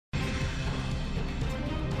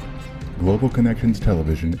Global Connections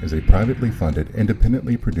Television is a privately funded,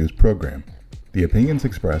 independently produced program. The opinions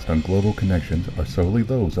expressed on Global Connections are solely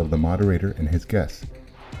those of the moderator and his guests.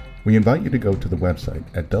 We invite you to go to the website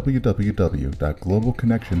at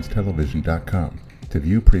www.globalconnectionstelevision.com to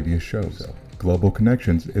view previous shows. Global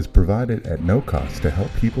Connections is provided at no cost to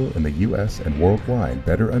help people in the U.S. and worldwide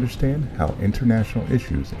better understand how international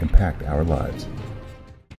issues impact our lives.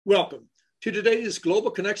 Welcome to today's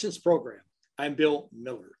Global Connections program. I'm Bill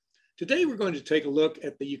Miller. Today we're going to take a look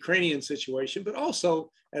at the Ukrainian situation, but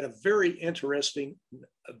also at a very interesting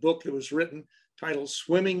book that was written titled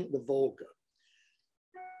Swimming the Volga.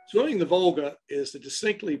 Swimming the Volga is a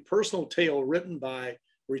distinctly personal tale written by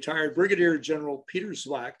retired Brigadier General Peter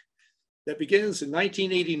Zwack that begins in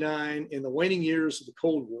 1989 in the waning years of the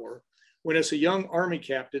Cold War, when as a young Army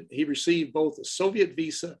captain, he received both a Soviet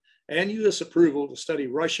visa and U.S. approval to study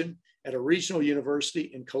Russian at a regional university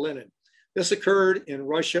in Kalinin. This occurred in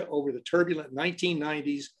Russia over the turbulent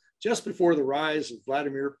 1990s, just before the rise of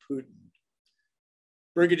Vladimir Putin.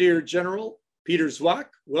 Brigadier General Peter Zwack,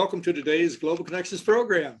 welcome to today's Global Connections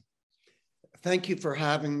program. Thank you for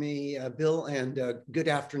having me, Bill, and good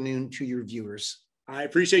afternoon to your viewers. I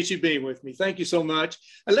appreciate you being with me. Thank you so much.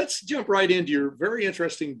 Let's jump right into your very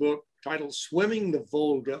interesting book titled Swimming the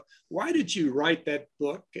Volga. Why did you write that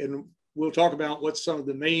book? And we'll talk about what some of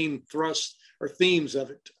the main thrusts or themes of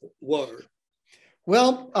it were.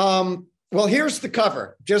 Well, here's the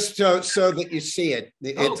cover, just so that you see it.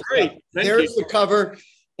 Great. There's the cover,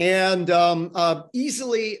 and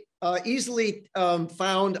easily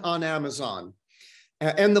found on Amazon.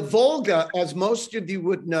 And the Volga, as most of you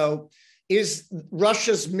would know, is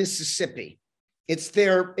Russia's Mississippi. It's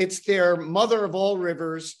their mother of all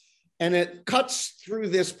rivers, and it cuts through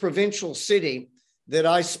this provincial city that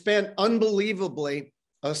I spent unbelievably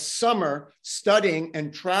a summer studying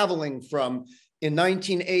and traveling from in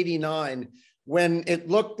 1989, when it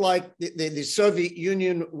looked like the Soviet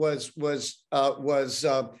Union was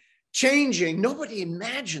changing. Nobody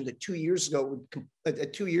imagined that 2 years ago,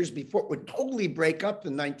 2 years before, it would totally break up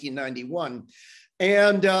in 1991.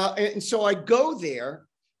 And so I go there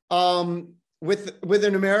with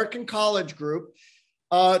an American college group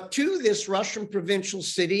to this Russian provincial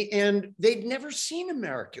city, and they'd never seen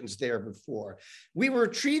Americans there before. We were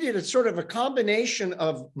treated as sort of a combination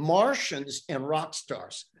of Martians and rock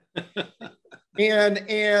stars. and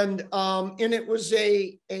it was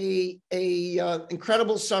a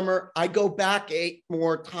incredible summer. I go back 8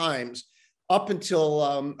 more times up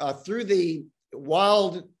until through the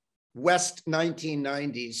wild West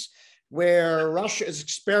 1990s, where Russia is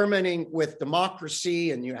experimenting with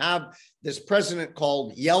democracy, and you have this president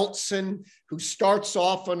called Yeltsin, who starts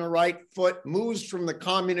off on the right foot, moves from the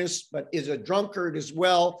communists, but is a drunkard as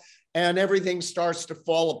well, and everything starts to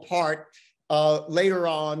fall apart later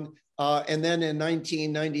on. And then in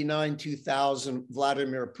 1999, 2000,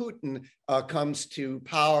 Vladimir Putin comes to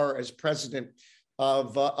power as president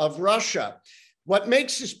of Russia. What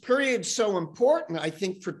makes this period so important, I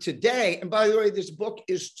think, for today, and by the way, this book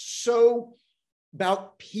is so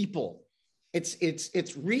about people.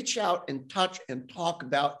 It's reach out and touch and talk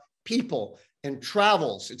about people and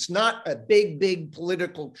travels. It's not a big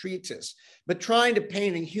political treatise, but trying to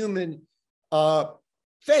paint a human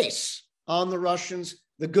face on the Russians,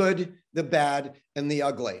 the good, the bad, and the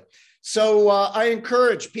ugly. So I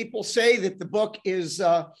encourage people. Say that the book is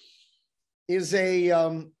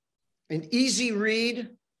an easy read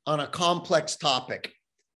on a complex topic.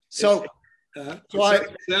 So,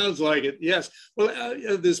 sounds like it. Yes. Well,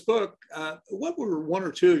 this book, what were one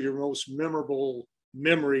or two of your most memorable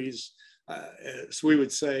memories, as we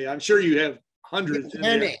would say? I'm sure you have hundreds.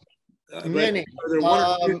 Many. Are there one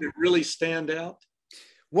or two that really stand out?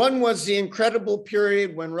 One was the incredible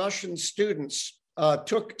period when Russian students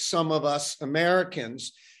took some of us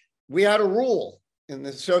Americans. We had a rule in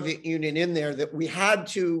the Soviet Union in there that we had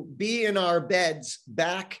to be in our beds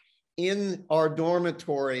back in our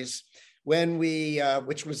dormitories when we,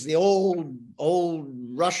 which was the old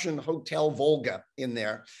Russian Hotel Volga in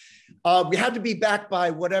there. We had to be back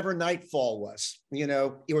by whatever nightfall was,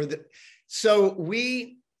 so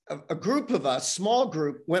we, a group of us, small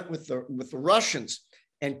group, went with the Russians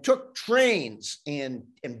and took trains and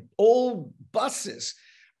old buses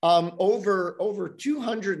over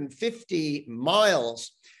 250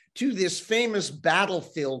 miles to this famous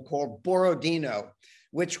battlefield called Borodino,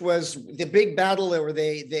 which was the big battle where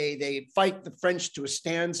they fight the French to a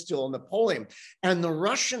standstill in Napoleon. And the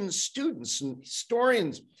Russian students and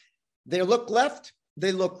historians, they look left,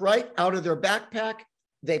 they look right out of their backpack.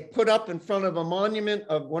 They put up in front of a monument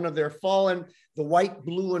of one of their fallen, the white,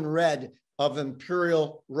 blue, and red of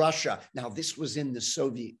Imperial Russia. Now, this was in the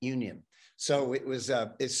Soviet Union. So it was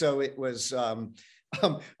a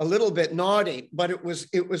little bit naughty, but it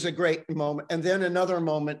was a great moment. And then another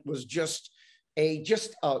moment was just a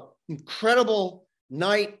incredible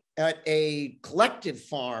night at a collective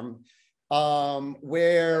farm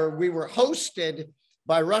where we were hosted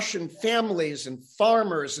by Russian families and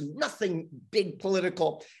farmers, and nothing big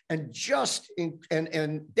political, and just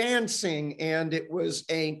and dancing. And it was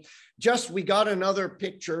we got another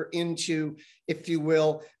picture into, if you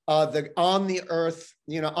will, the on the earth,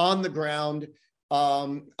 on the ground,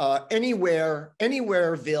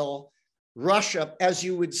 anywhereville, Russia, as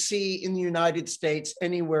you would see in the United States,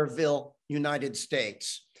 anywhereville, United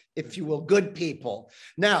States, if you will, good people.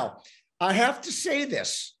 Now, I have to say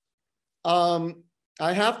this.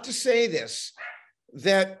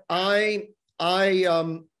 That I've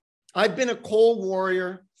been a Cold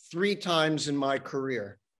Warrior 3 times in my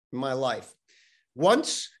career, in my life.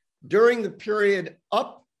 Once during the period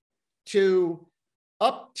up to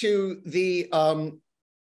the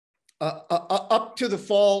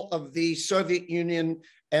fall of the Soviet Union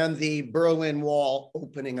and the Berlin Wall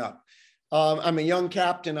opening up. I'm a young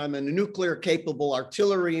captain. I'm in a nuclear capable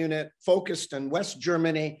artillery unit focused on West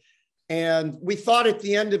Germany. And we thought at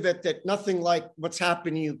the end of it that nothing like what's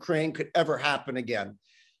happened in Ukraine could ever happen again.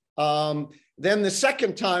 Then the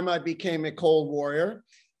second time I became a Cold Warrior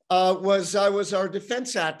I was our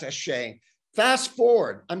defense attaché. Fast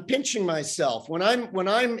forward, I'm pinching myself. When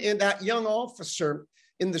I'm in that young officer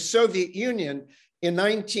in the Soviet Union in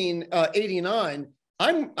 1989,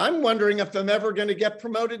 I'm wondering if I'm ever going to get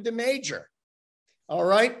promoted to major. All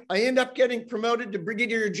right. I end up getting promoted to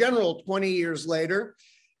brigadier general 20 years later,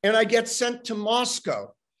 and I get sent to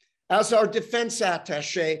Moscow as our defense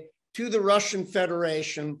attaché to the Russian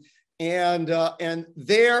Federation. And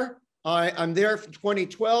there, I'm there from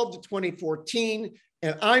 2012 to 2014,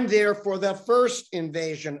 and I'm there for the first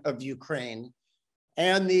invasion of Ukraine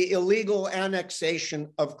and the illegal annexation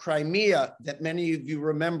of Crimea that many of you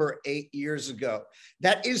remember 8 years ago.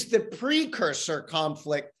 That is the precursor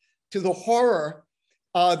conflict to the horror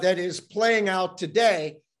that is playing out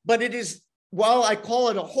today. But it is, while I call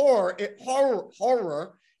it a horror,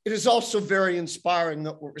 it is also very inspiring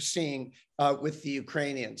that what we're seeing with the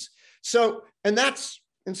Ukrainians. So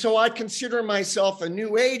I consider myself a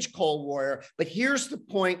new age Cold Warrior. But here's the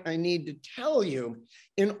point I need to tell you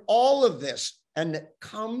in all of this, and it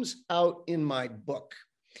comes out in my book.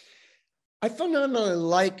 I fundamentally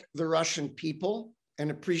like the Russian people and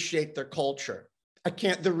appreciate their culture.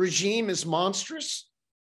 The regime is monstrous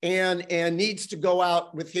and needs to go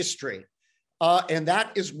out with history. And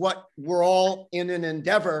that is what we're all in an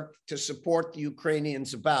endeavor to support the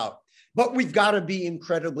Ukrainians about. But we've got to be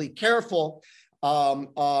incredibly careful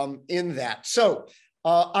in that. So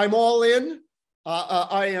I'm all in.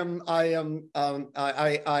 I'm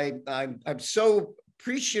so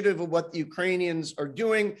appreciative of what the Ukrainians are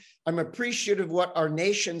doing. I'm appreciative of what our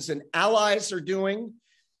nations and allies are doing.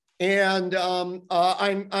 And I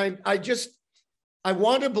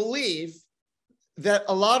want to believe that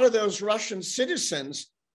a lot of those Russian citizens,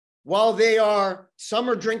 while some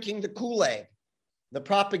are drinking the Kool-Aid, the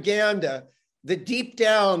propaganda, the deep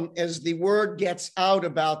down, as the word gets out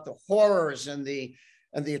about the horrors and the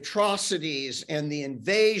atrocities and the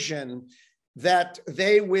invasion, that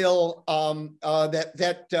they will,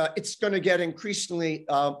 it's going to get increasingly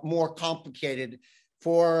more complicated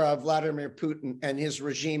for Vladimir Putin and his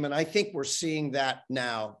regime. And I think we're seeing that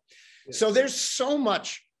now. Yes. So there's so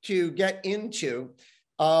much to get into.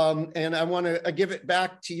 And I want to give it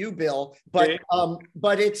back to you, Bill. But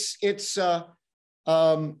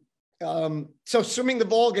so Swimming the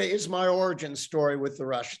Volga is my origin story with the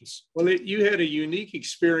Russians. Well, you had a unique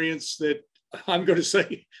experience that I'm going to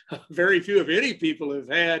say very few, if any, people have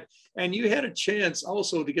had. And you had a chance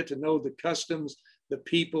also to get to know the customs, the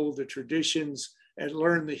people, the traditions, and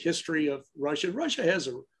learn the history of Russia. Russia has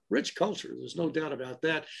a rich culture. There's no doubt about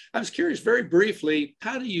that. I was curious, very briefly,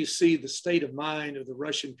 how do you see the state of mind of the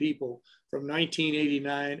Russian people from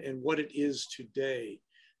 1989 and what it is today?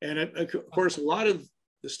 And of course, a lot of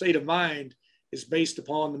the state of mind is based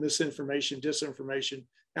upon the misinformation, disinformation,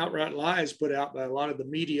 outright lies put out by a lot of the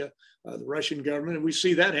media, the Russian government. And we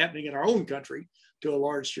see that happening in our own country to a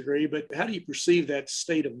large degree. But how do you perceive that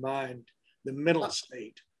state of mind, the mental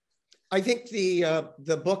state? I think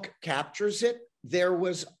the book captures it. There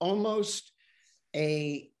was almost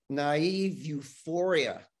a naive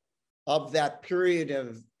euphoria of that period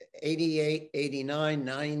of 88, 89,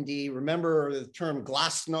 90. Remember the term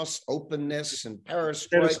glasnost, openness, and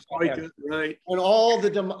perestroika, right? And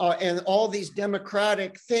all these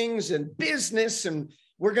democratic things and business, and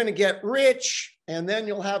we're going to get rich, and then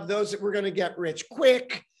you'll have those that we're going to get rich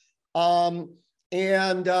quick. And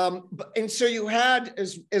so you had,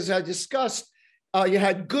 as I discussed, you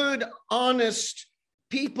had good, honest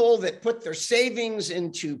people that put their savings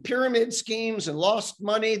into pyramid schemes and lost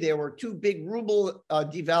money. There were two big ruble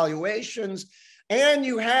devaluations. And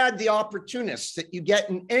you had the opportunists that you get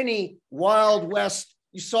in any Wild West.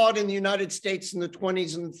 You saw it in the United States in the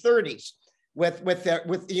 20s and 30s with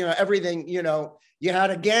everything. You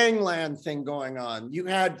had a gangland thing going on. You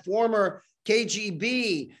had former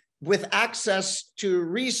KGB with access to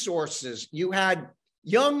resources. You had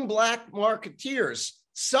young Black marketeers,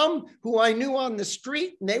 some who I knew on the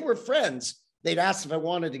street, and they were friends. They'd ask if I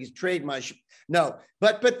wanted to trade my no,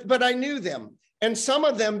 but I knew them. And some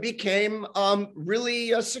of them became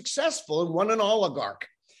really successful and won an oligarch.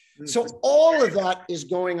 Mm-hmm. So all of that is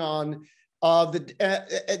going on.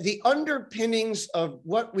 The underpinnings of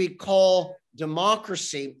what we call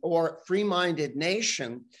democracy or free-minded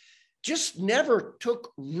nation just never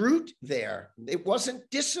took root there. It wasn't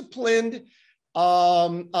disciplined.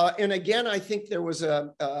 And again, I think there was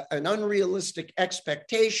an unrealistic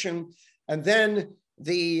expectation. And then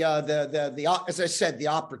as I said, the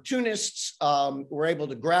opportunists were able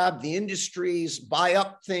to grab the industries, buy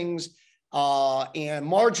up things, and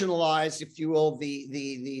marginalize, if you will,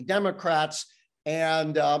 the Democrats.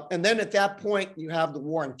 And then at that point, you have the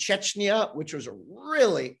war in Chechnya, which was a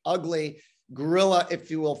really ugly guerrilla, if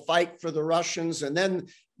you will, fight for the Russians. And then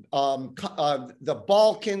the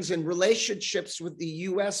Balkans and relationships with the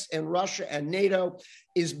U.S. and Russia and NATO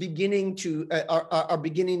is beginning to are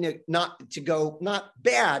beginning to not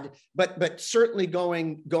bad, but certainly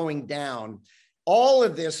going down. All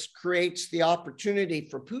of this creates the opportunity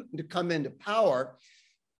for Putin to come into power.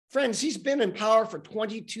 Friends, he's been in power for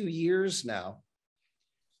 22 years now.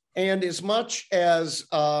 And as much as,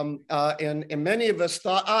 and many of us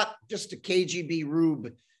thought, just a KGB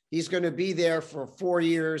rube, he's going to be there for 4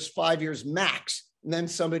 years, 5 years max, and then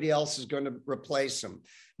somebody else is going to replace him.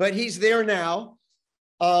 But he's there now.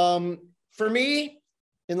 For me,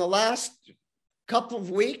 in the last couple of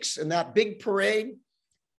weeks in that big parade,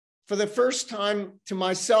 for the first time to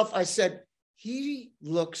myself, I said, he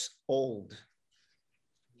looks old.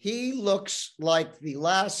 He looks like the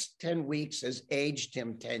last 10 weeks has aged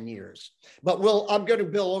him 10 years. But I'm going to,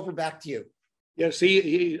 Bill, over back to you. Yes,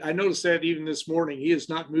 I noticed that even this morning, he is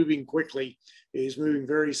not moving quickly. He's moving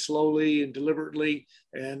very slowly and deliberately.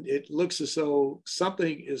 And it looks as though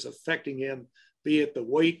something is affecting him, be it the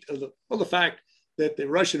weight of the fact that the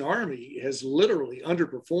Russian army has literally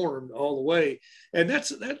underperformed all the way. And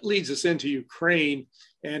that leads us into Ukraine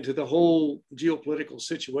and to the whole geopolitical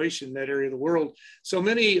situation in that area of the world. So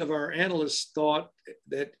many of our analysts thought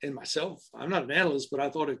that, and myself, I'm not an analyst, but I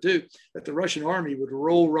thought it too, that the Russian army would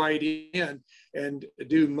roll right in and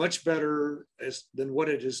do much better than what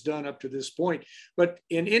it has done up to this point. But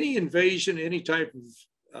in any invasion, any type of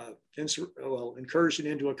incursion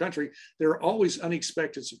into a country, there are always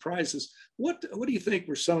unexpected surprises. What do you think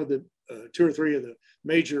were some of the 2 or 3 of the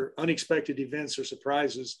major unexpected events or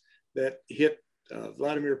surprises that hit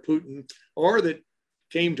Vladimir Putin, or that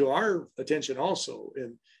came to our attention also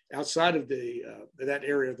and outside of that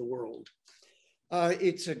area of the world?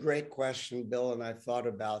 It's a great question, Bill, and I've thought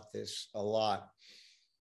about this a lot.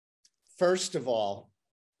 First of all,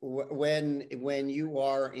 when you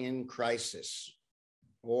are in crisis,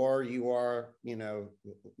 or you are,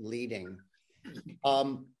 leading,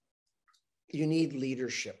 you need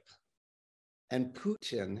leadership. And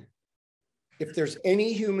Putin, if there's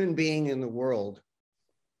any human being in the world,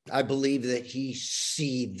 I believe that he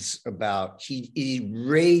seethes about, he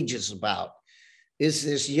rages about, is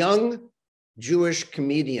this young Jewish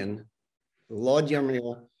comedian,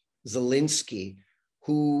 Volodymyr Zelensky,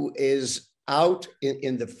 who is out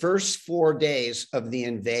in the first 4 days of the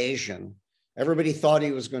invasion. Everybody thought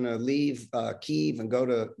he was going to leave Kyiv and go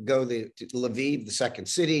to Lviv, the second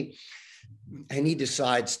city, and he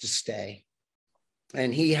decides to stay.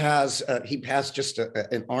 And he has just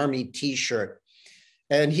an army T-shirt,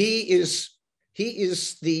 and he is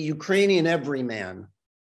the Ukrainian everyman.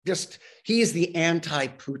 He is the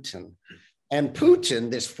anti-Putin. And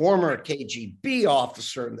Putin, this former KGB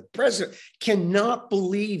officer and the president, cannot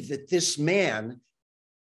believe that this man.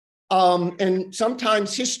 And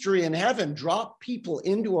sometimes history and heaven drop people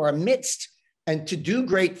into our midst and to do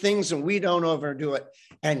great things, and we don't overdo it.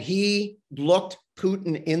 And he looked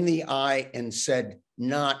Putin in the eye and said,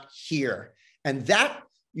 "Not here." And that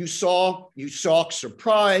you saw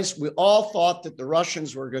surprise. We all thought that the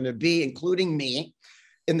Russians were going to be, including me,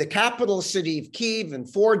 in the capital city of Kyiv in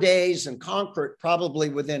 4 days and conquer it probably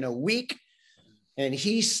within a week. And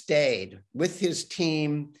he stayed with his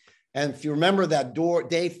team. And if you remember that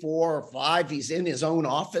day 4 or 5, he's in his own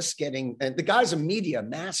office and the guy's a media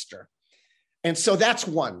master. And so that's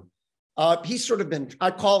one. He's sort of been,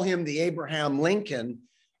 I call him the Abraham Lincoln,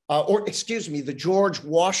 the George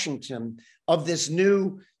Washington of this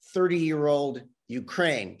new 30-year-old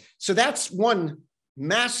Ukraine. So that's one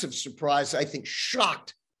massive surprise, I think,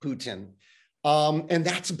 shocked Putin. And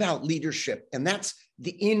that's about leadership. And that's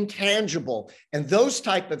the intangible. And those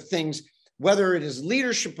type of things, whether it is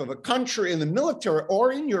leadership of a country in the military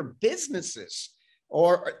or in your businesses,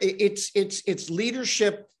 or it's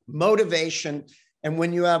leadership, motivation. And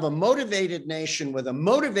when you have a motivated nation with a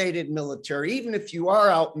motivated military, even if you are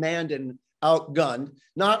outmanned and outgunned,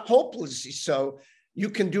 not hopelessly so, you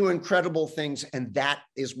can do incredible things. And that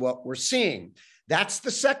is what we're seeing. That's the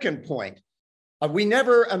second point. We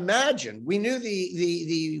never imagined. We knew the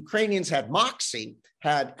Ukrainians had moxie,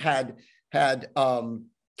 had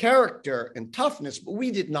character and toughness, but we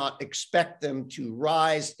did not expect them to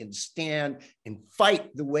rise and stand and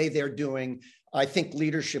fight the way they're doing. I think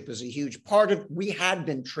leadership is a huge part of it. We had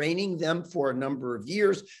been training them for a number of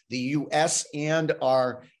years, the US and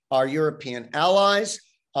our European allies,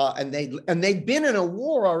 and they'd been in a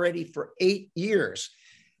war already for 8 years.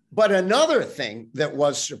 But another thing that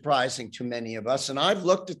was surprising to many of us, and I've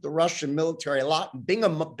looked at the Russian military a lot, and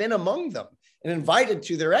been among them and invited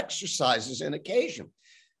to their exercises on occasion.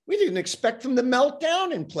 We didn't expect them to melt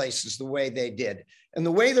down in places the way they did. And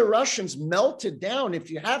the way the Russians melted down,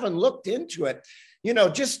 if you haven't looked into it,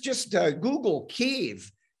 just Google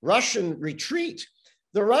Kyiv, Russian retreat.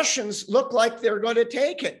 The Russians look like they're going to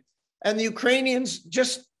take it. And the Ukrainians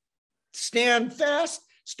just stand fast,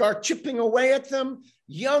 start chipping away at them.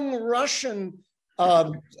 Young Russian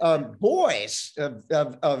boys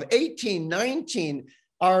of 18, 19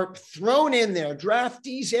 are thrown in there,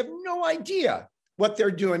 draftees. They have no idea what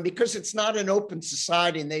they're doing because it's not an open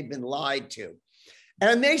society and they've been lied to.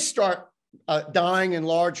 And they start dying in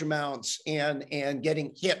large amounts and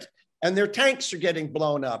getting hit. And their tanks are getting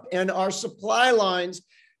blown up. And our supply lines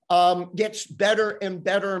gets better and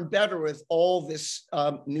better and better with all this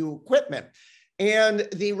new equipment. And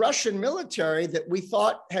the Russian military that we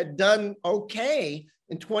thought had done okay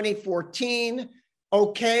in 2014,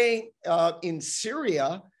 okay in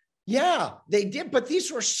Syria, yeah, they did, but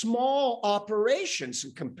these were small operations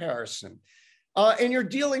in comparison. And you're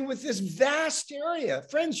dealing with this vast area.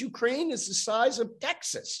 Friends, Ukraine is the size of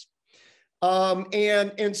Texas.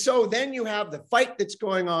 And so then you have the fight that's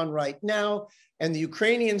going on right now, and the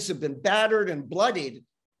Ukrainians have been battered and bloodied,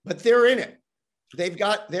 but they're in it.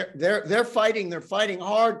 They're fighting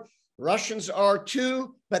hard. Russians are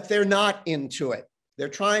too, but they're not into it. They're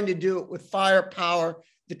trying to do it with firepower.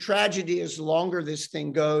 The tragedy is the longer this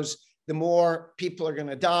thing goes, the more people are going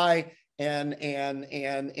to die, and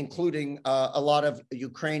including a lot of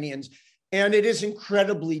Ukrainians. And it is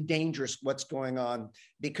incredibly dangerous what's going on,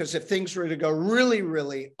 because if things were to go really,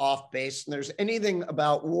 really off base, and there's anything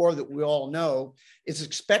about war that we all know, is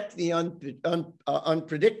expect the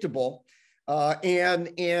unpredictable. When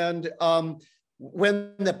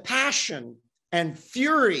the passion and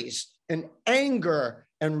furies and anger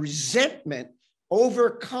and resentment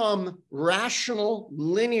overcome rational,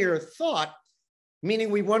 linear thought, meaning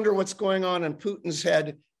we wonder what's going on in Putin's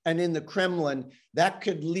head and in the Kremlin, that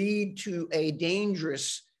could lead to a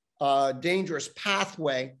dangerous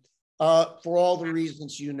pathway for all the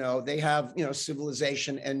reasons you know. They have,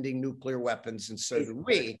 civilization-ending nuclear weapons, and so do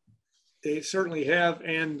we. They certainly have,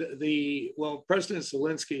 and President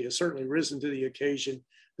Zelensky has certainly risen to the occasion.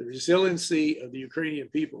 The resiliency of the Ukrainian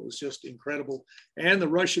people is just incredible, and the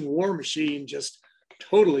Russian war machine just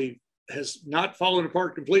totally has not fallen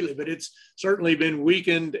apart completely, but it's certainly been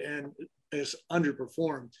weakened and has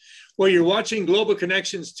underperformed. Well, you're watching Global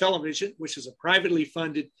Connections Television, which is a privately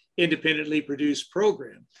funded, independently produced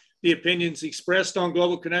program. The opinions expressed on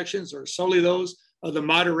Global Connections are solely those of the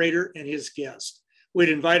moderator and his guest. We'd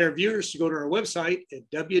invite our viewers to go to our website at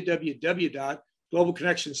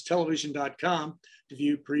www.globalconnectionstelevision.com to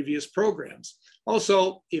view previous programs.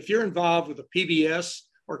 Also, if you're involved with a PBS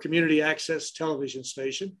or community access television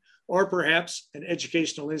station, or perhaps an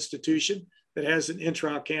educational institution that has an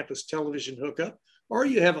intra-campus television hookup, or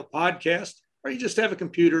you have a podcast, or you just have a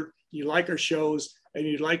computer, you like our shows, and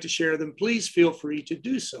you'd like to share them, please feel free to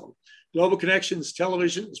do so. Global Connections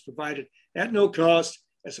Television is provided at no cost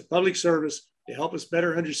as a public service to help us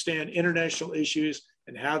better understand international issues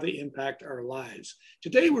and how they impact our lives.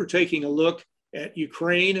 Today, we're taking a look at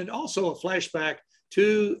Ukraine and also a flashback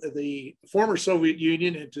to the former Soviet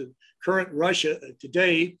Union and to current Russia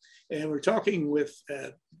today. And we're talking with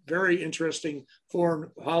a very interesting foreign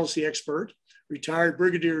policy expert, retired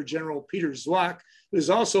Brigadier General Peter Zwack, who is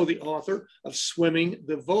also the author of Swimming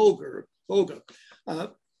the Volga.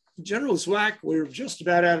 General Zwack, we're just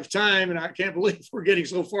about out of time, and I can't believe we're getting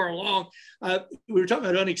so far along. We were talking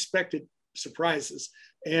about unexpected surprises,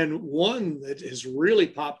 and one that has really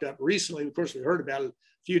popped up recently, of course, we heard about it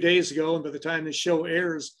a few days ago, and by the time this show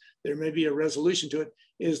airs, there may be a resolution to it,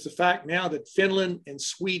 is the fact now that Finland and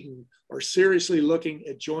Sweden are seriously looking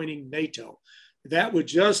at joining NATO. That would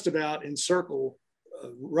just about encircle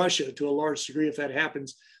Russia to a large degree if that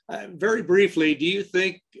happens. Very briefly, do you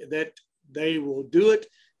think that they will do it?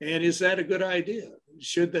 And is that a good idea?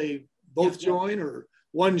 Should they both join, or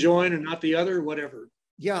one join and not the other, whatever?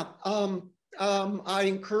 Yeah. I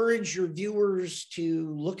encourage your viewers to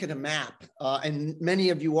look at a map, and many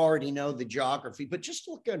of you already know the geography, but just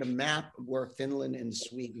look at a map of where Finland and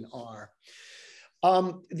Sweden are.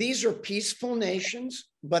 These are peaceful nations,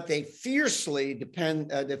 but they fiercely defend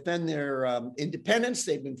their independence.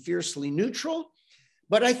 They've been fiercely neutral.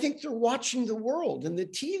 But I think they're watching the world and the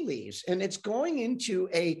tea leaves, and it's going into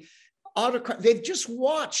a autocrat. They've just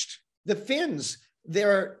watched the Finns,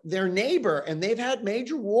 their neighbor, and they've had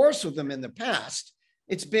major wars with them in the past.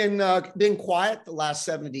 It's been quiet the last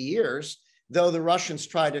 70 years, though the Russians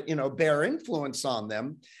try to bear influence on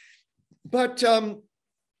them. But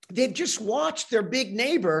they've just watched their big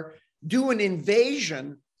neighbor do an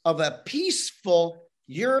invasion of a peaceful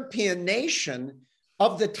European nation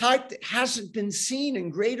of the type that hasn't been seen in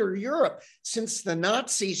greater Europe since the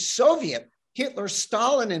Nazi Soviet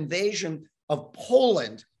Hitler-Stalin invasion of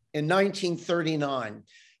Poland in 1939.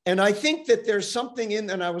 And I think that there's something in,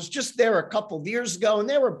 and I was just there a couple of years ago, and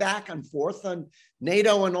they were back and forth on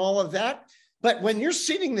NATO and all of that. But when you're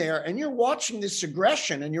sitting there and you're watching this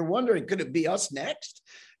aggression and you're wondering, could it be us next?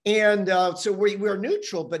 And so we're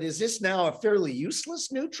neutral, but is this now a fairly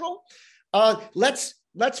useless neutral?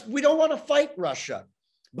 We don't want to fight Russia,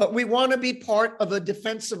 but we want to be part of a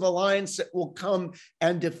defensive alliance that will come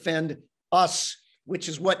and defend us, which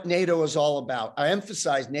is what NATO is all about. I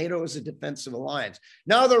emphasize NATO is a defensive alliance.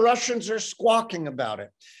 Now the Russians are squawking about it,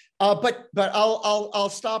 but I'll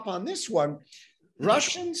stop on this one.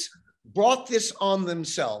 Russians brought this on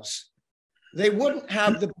themselves. They wouldn't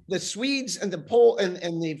have the Swedes and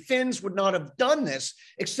and the Finns would not have done this,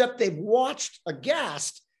 except they've watched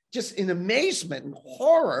aghast, just in amazement and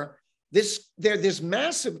horror, this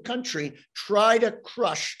massive country try to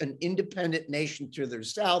crush an independent nation to their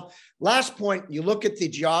south. Last point, you look at the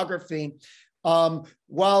geography.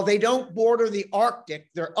 While they don't border the Arctic,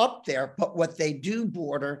 they're up there, but what they do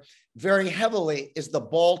border very heavily is the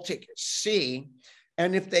Baltic Sea.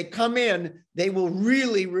 And if they come in, they will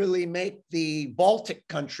really, really make the Baltic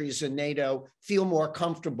countries in NATO feel more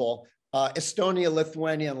comfortable. Estonia,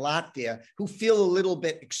 Lithuania, and Latvia, who feel a little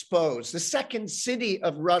bit exposed. The second city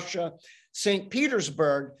of Russia, St.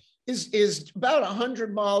 Petersburg, is about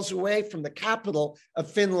 100 miles away from the capital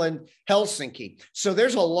of Finland, Helsinki. So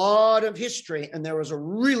there's a lot of history, and there was a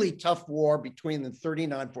really tough war between the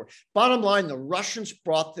 39 and 40. Bottom line, the Russians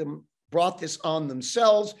brought this on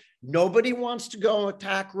themselves. Nobody wants to go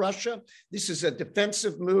attack Russia. This is a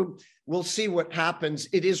defensive move. We'll see what happens.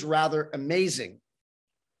 It is rather amazing.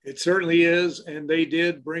 It certainly is, and they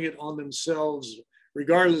did bring it on themselves,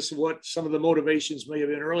 regardless of what some of the motivations may have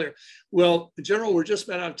been earlier. Well, General, we're just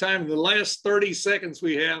about out of time. In the last 30 seconds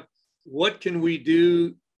we have, what can we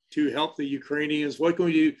do to help the Ukrainians? What can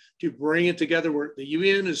we do to bring it together? Where the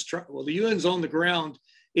UN is the UN's on the ground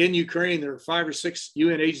in Ukraine. There are 5 or 6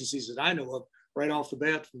 UN agencies that I know of right off the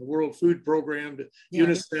bat, from the World Food Program to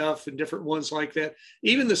UNICEF and different ones like that.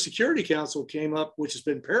 Even the Security Council came up, which has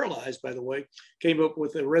been paralyzed, by the way, came up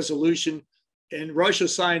with a resolution, and Russia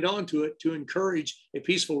signed on to it to encourage a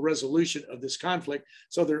peaceful resolution of this conflict.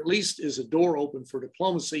 So there at least is a door open for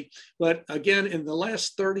diplomacy. But again, in the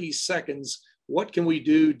last 30 seconds, what can we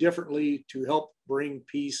do differently to help bring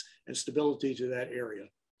peace and stability to that area?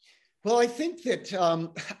 Well, I think that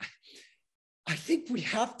I think we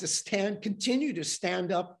have to continue to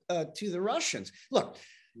stand up to the Russians. Look,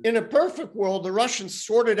 in a perfect world, the Russians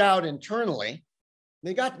sorted out internally.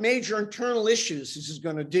 They got major internal issues this is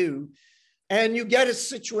going to do. And you get a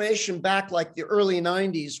situation back like the early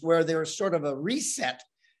 90s where there's sort of a reset,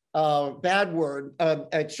 bad word,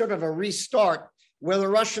 sort of a restart where the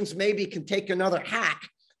Russians maybe can take another hack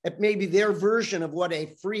at maybe their version of what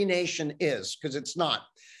a free nation is, because it's not.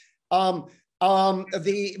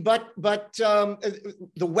 The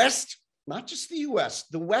West, not just the US,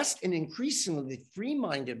 the West and increasingly the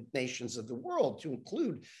free-minded nations of the world, to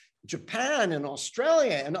include Japan and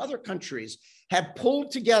Australia and other countries, have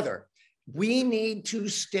pulled together. We need to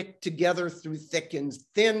stick together through thick and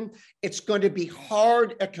thin. It's going to be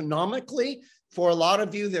hard economically. for a lot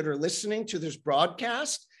of you that are listening to this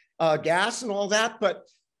broadcast, gas and all that, but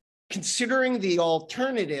considering the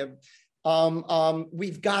alternative,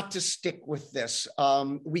 we've got to stick with this.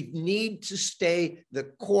 We need to stay the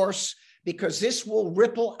course, because this will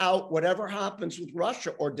ripple out. Whatever happens with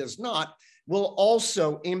Russia or does not will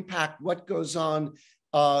also impact what goes on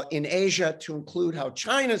in Asia, to include how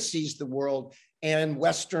China sees the world and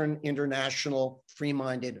Western international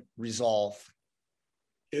free-minded resolve.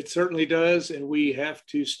 It certainly does. And we have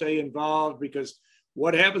to stay involved, because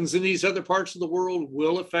what happens in these other parts of the world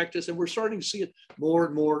will affect us. And we're starting to see it more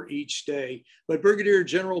and more each day. But Brigadier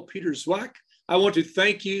General Peter Zwack, I want to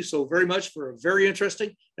thank you so very much for a very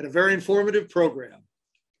interesting and a very informative program.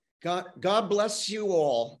 God bless you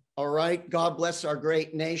all. All right. God bless our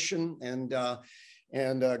great nation, and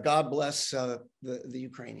God bless the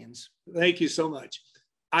Ukrainians. Thank you so much.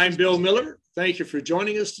 I'm Bill Miller. Thank you for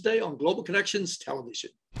joining us today on Global Connections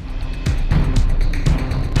Television.